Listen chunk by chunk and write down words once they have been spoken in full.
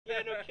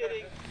Yeah, no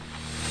kidding.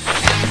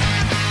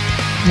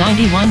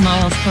 91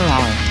 miles per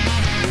hour.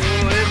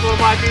 Ooh, this one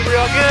might be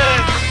real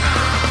good.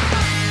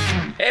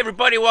 Hey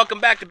everybody,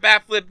 welcome back to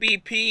Backflip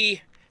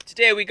BP.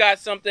 Today we got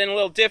something a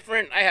little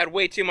different. I had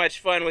way too much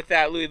fun with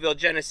that Louisville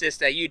Genesis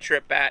that you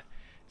trip at.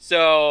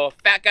 So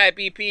Fat Guy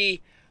BP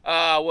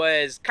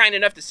was kind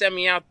enough to send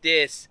me out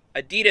this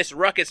Adidas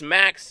Ruckus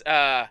Max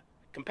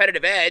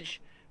competitive edge.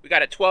 We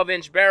got a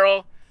 12-inch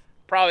barrel,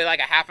 probably like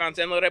a half-ounce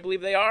end load, I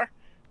believe they are.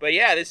 But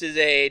yeah, this is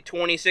a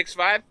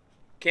 26.5.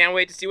 Can't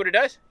wait to see what it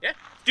does. Yeah,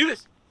 let's do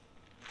this.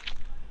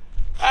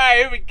 All right,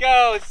 here we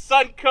go.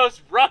 Suncoast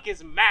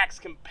Ruckus Max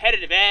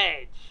competitive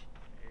edge.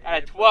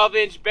 Got a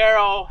 12-inch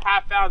barrel,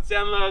 half-ounce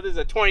end load. This is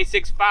a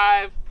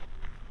 26.5.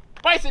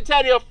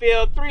 Bicentennial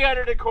field,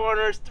 300 to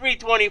corners,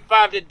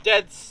 325 to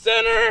dead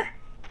center.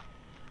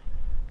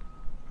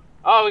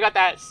 Oh, we got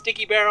that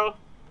sticky barrel.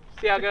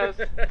 See how it goes?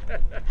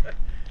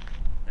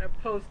 That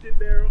post-it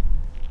barrel.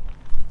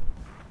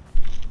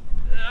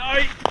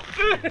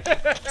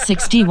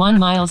 61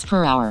 miles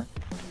per hour.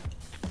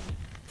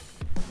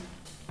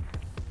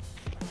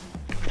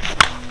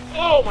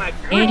 Oh my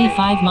god!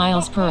 85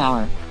 miles per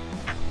hour.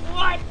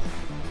 What?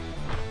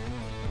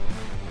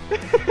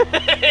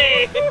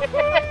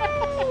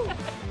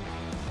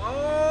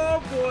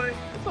 Oh boy!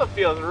 This one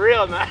feels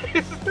real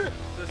nice. The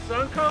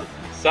Suncoast?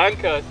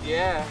 Suncoast,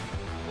 yeah.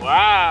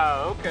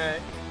 Wow, okay.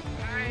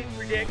 I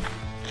predict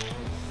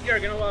you're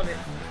gonna love it.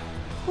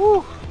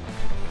 Whew.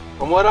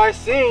 From what I've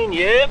seen,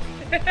 yep.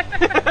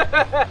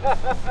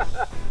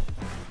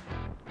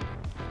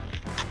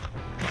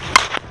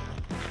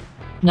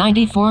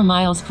 94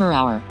 miles per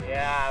hour.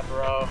 Yeah,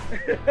 bro.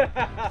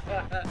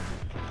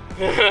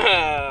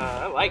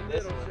 I like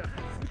this one.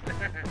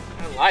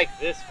 I like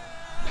this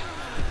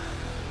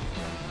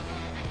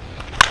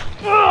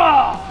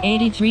one.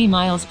 83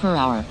 miles per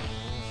hour.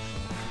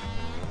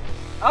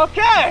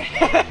 Okay,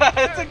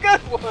 it's a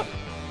good one.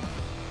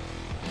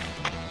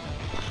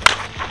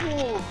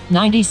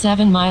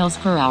 97 miles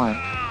per hour.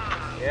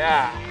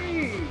 Yeah.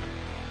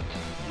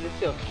 This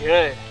feels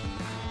good.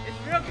 It's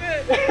real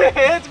good.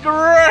 It's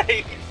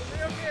great. It's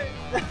real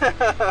good.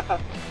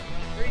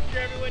 Pretty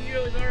sure everyone knew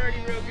it was already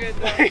real good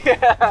though.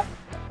 Yeah.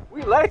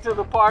 We late to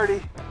the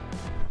party.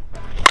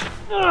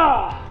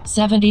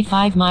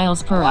 75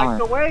 miles per I hour. like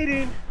the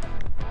waiting.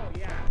 Oh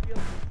yeah, it feels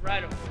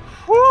incredible.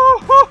 Woo,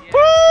 hoo, Yeah.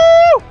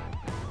 hoo.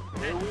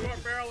 That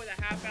short barrel with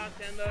a half-ounce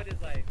end load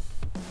is like,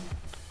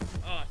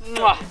 oh, so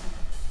Mwah. good.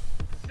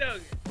 So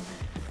good.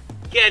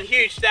 Again,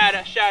 huge shout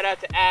out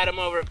to Adam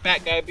over at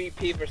Fat Guy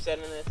BP for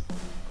sending this.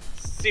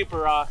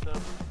 Super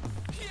awesome.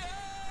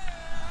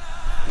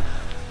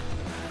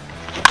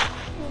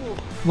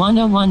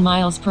 101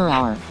 miles per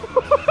hour.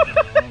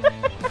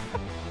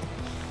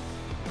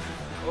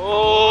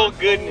 Oh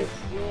goodness.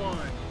 One.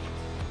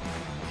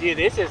 Dude,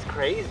 this is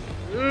crazy.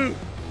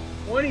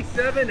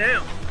 27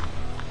 ounce.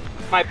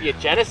 Might be a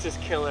Genesis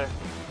killer.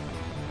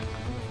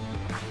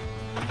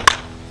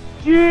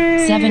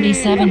 Jeez.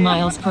 77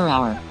 miles per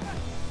hour.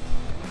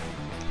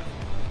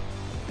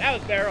 That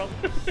was barrel.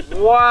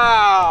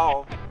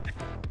 Wow.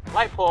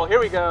 Light pole, here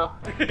we go.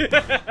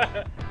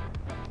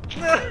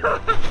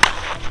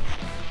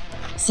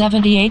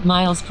 78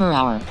 miles per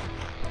hour.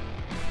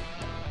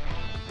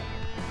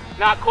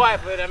 Not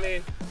quite, but I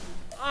mean,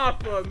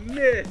 Off a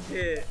mid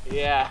hit.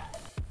 yeah.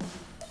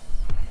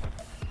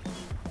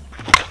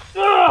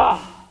 Ugh.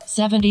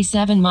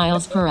 77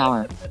 miles per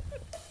hour.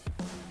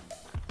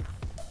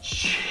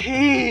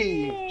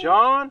 Jeez,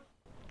 John.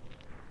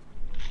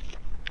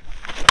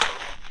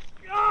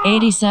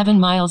 87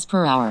 miles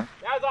per hour.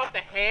 That was off the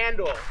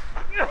handle.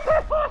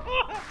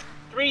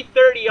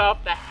 330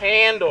 off the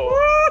handle.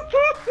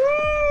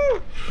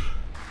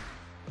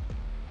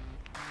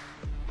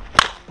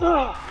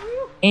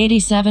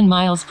 87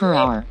 miles per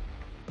hour.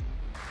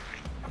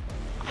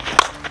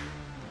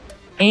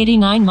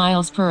 89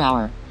 miles per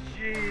hour.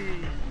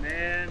 Jeez,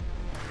 man.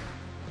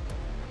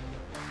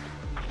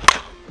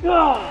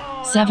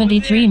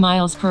 73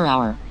 miles per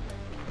hour.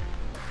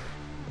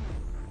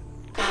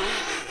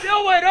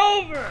 Still went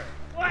over.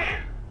 What?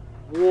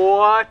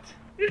 What?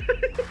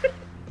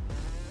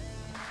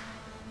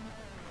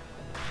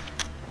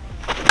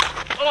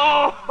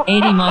 Oh!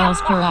 80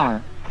 miles per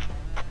hour.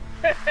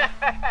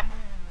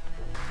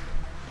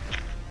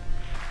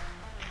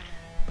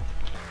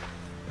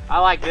 I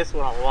like this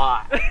one a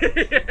lot.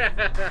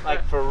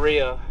 Like for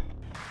real.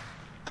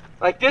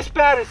 Like this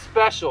bat is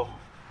special.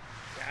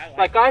 Yeah,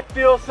 Like I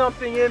feel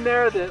something in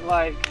there that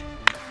like,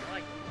 I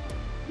like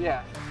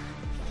yeah. it.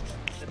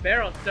 The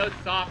barrel's so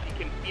soft you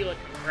can feel it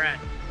compress.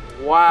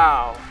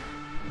 Wow.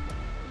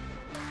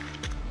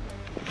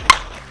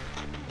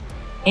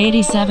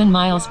 87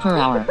 miles per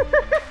hour.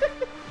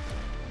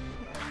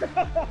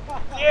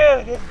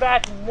 Dude, this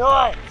bat's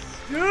nuts.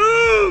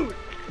 Dude!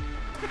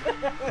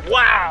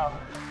 Wow.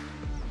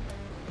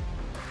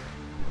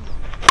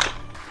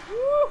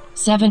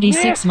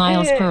 76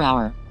 miles per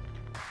hour.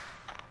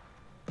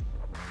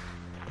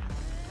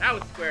 That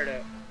was squared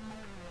up.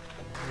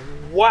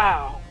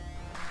 Wow.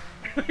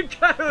 We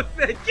gotta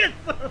say, get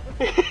some!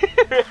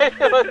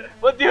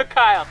 We'll do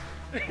Kyle.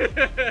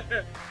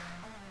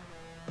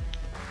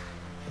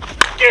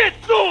 Get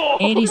some!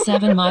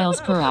 87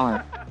 miles per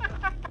hour.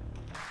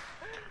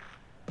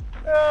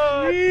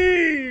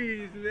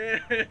 Jeez,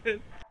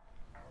 man.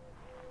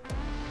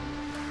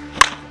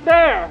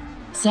 There!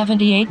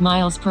 78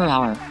 miles per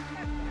hour.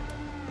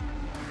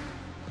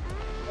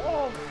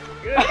 Oh,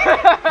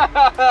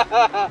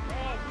 good.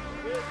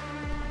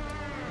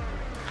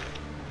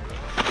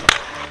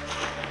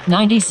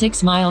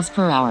 96 miles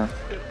per hour.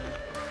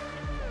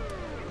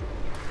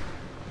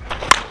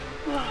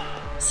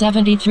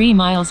 73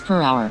 miles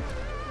per hour.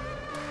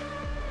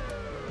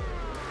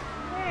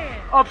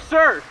 Man,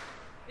 Absurd!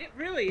 it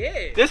really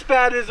is. This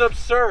bat is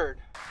absurd.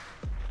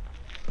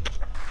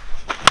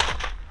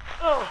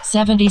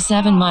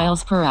 77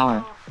 miles per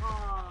hour.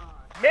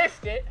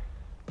 Missed it.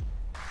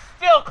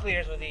 Still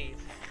clears with ease.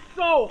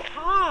 So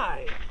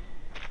high.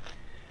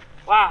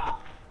 Wow.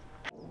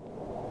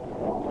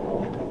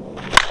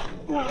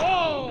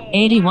 Whoa.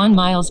 81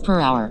 miles per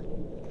hour.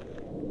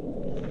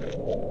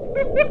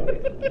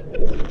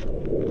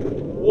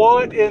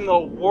 What in the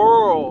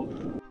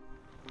world?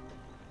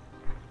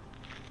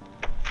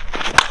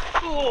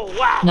 Oh,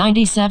 wow.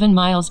 97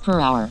 miles per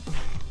hour.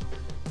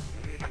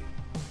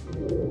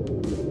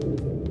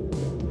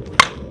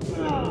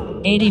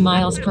 80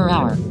 miles per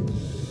hour.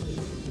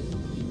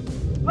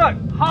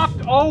 Look,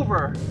 hopped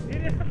over.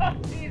 It is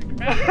off these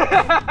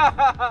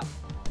ground.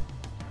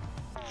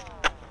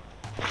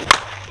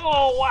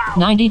 Oh, wow.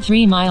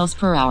 93 miles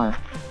per hour.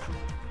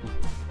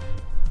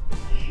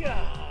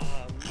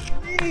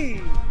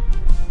 Golly.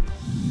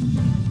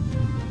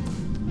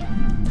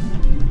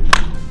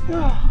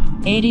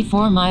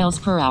 84 miles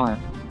per hour.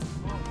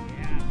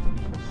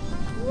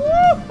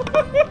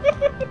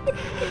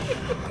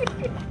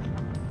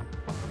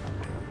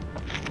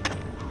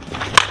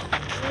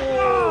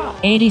 Oh,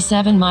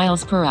 87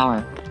 miles per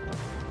hour.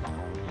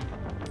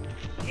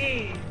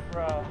 jeez,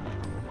 bro.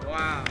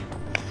 Wow.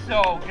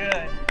 So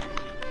good.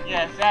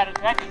 Yes, that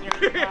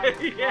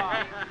deserves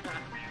Yeah.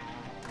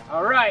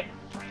 All right.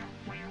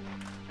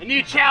 A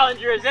new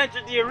challenger has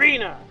entered the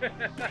arena.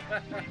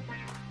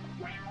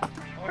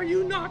 Are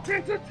you not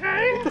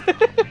entertained?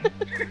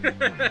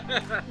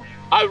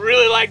 I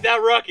really like that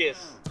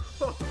Ruckus.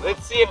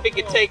 Let's see if it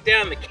can take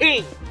down the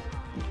king.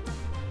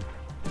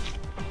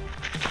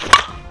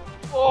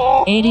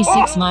 Oh.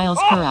 86 miles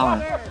per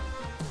hour.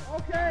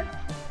 Okay.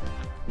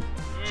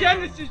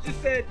 Genesis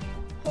just said,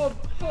 hold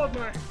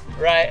my.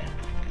 Right.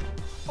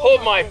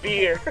 Hold my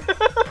beer.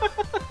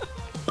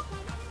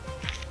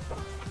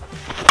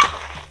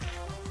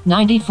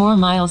 94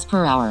 miles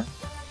per hour.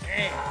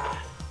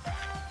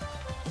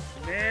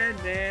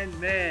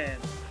 Man.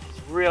 It's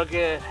real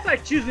good. It's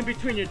like choosing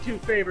between your two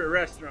favorite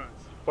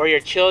restaurants. For your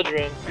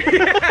children.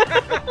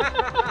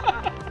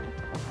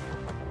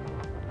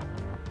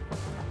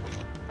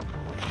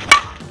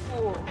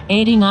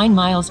 89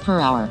 miles per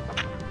hour.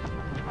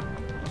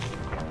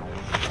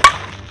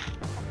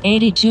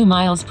 82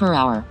 miles per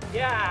hour.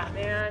 Yeah,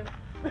 man.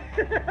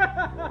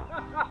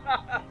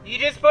 You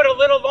just put a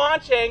little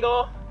launch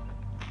angle.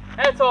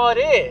 That's all it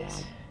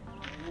is.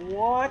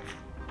 What?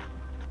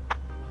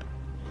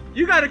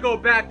 You gotta go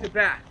back to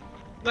back.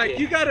 Like Yeah.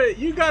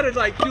 you gotta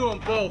like do them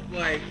both.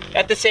 Like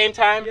At the same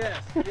time? yes.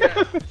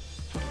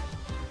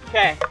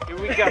 Okay, here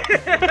we go.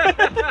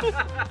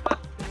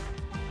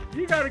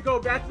 You gotta go.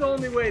 That's the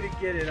only way to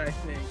get it, I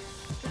think.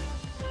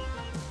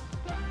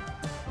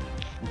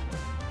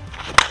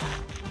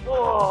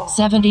 Whoa.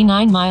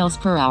 79 miles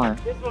per hour.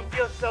 This one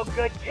feels so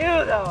good too,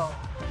 though.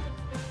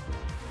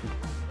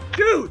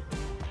 Dude!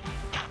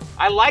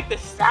 I like the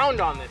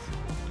sound on this.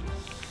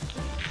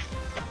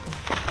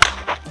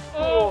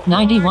 Oh,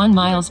 91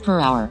 miles per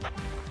hour.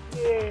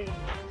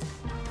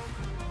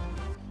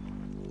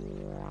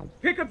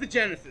 pick up the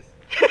Genesis.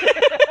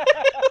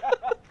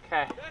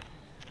 Okay.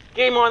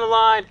 Game on the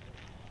line.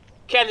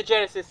 Can the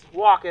Genesis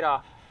walk it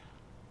off?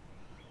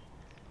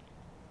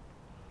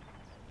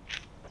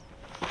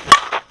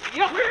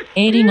 Yep.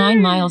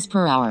 89 miles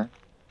per hour.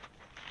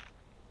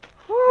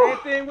 Same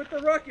thing with the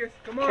Ruckus.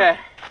 Come on. Okay.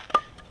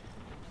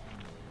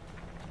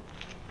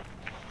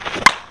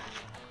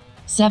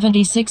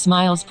 76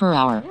 miles per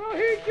hour. Will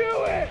he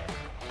do it?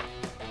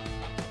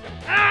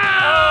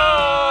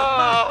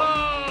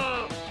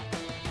 Oh!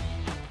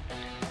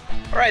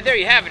 All right, there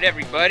you have it,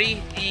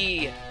 everybody.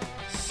 The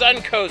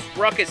Suncoast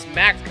Ruckus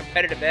Max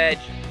Competitive Edge.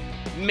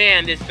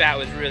 Man, this bat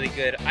was really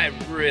good. I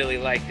really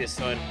like this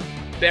one.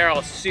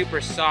 Barrel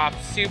super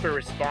soft, super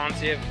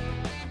responsive.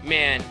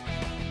 Man,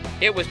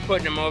 it was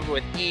putting him over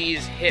with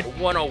ease. Hit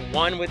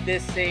 101 with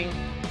this thing.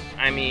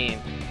 I mean,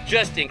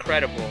 just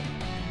incredible.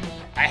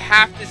 I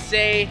have to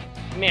say,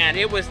 man,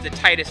 it was the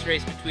tightest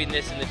race between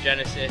this and the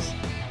Genesis.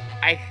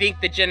 I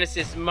think the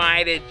Genesis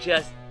might have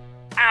just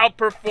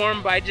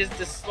outperformed by just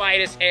the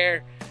slightest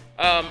hair.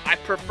 I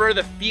prefer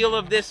the feel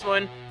of this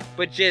one,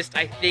 but just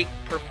I think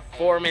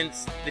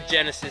performance, the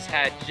Genesis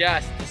had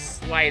just the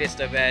slightest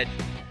of edge.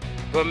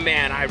 But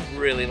man, I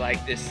really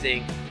like this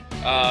thing.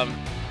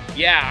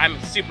 yeah, I'm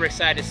super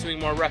excited to swing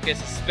more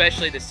Ruckus,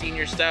 especially the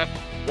senior stuff.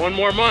 One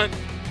more month.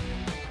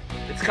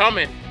 It's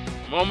coming.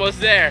 I'm almost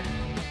there.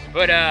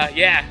 But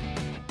yeah,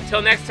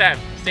 until next time,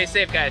 stay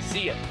safe, guys.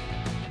 See ya.